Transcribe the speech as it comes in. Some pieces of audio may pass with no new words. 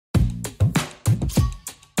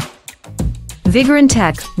Vigorun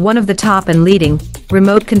Tech, one of the top and leading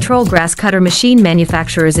remote control grass cutter machine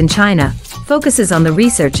manufacturers in China, focuses on the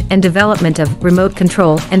research and development of remote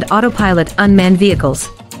control and autopilot unmanned vehicles.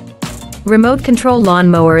 Remote control lawn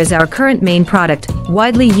mower is our current main product,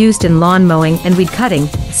 widely used in lawn mowing and weed cutting,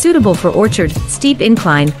 suitable for orchard, steep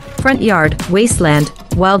incline, front yard, wasteland,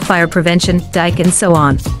 wildfire prevention, dike and so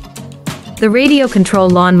on. The radio control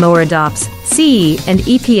lawn mower adopts CE and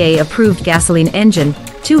EPA approved gasoline engine,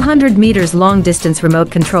 200 meters long distance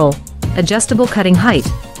remote control, adjustable cutting height,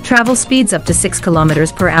 travel speeds up to 6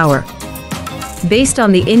 kilometers per hour. Based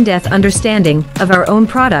on the in-depth understanding of our own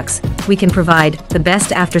products, we can provide the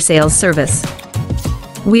best after-sales service.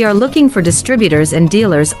 We are looking for distributors and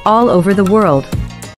dealers all over the world.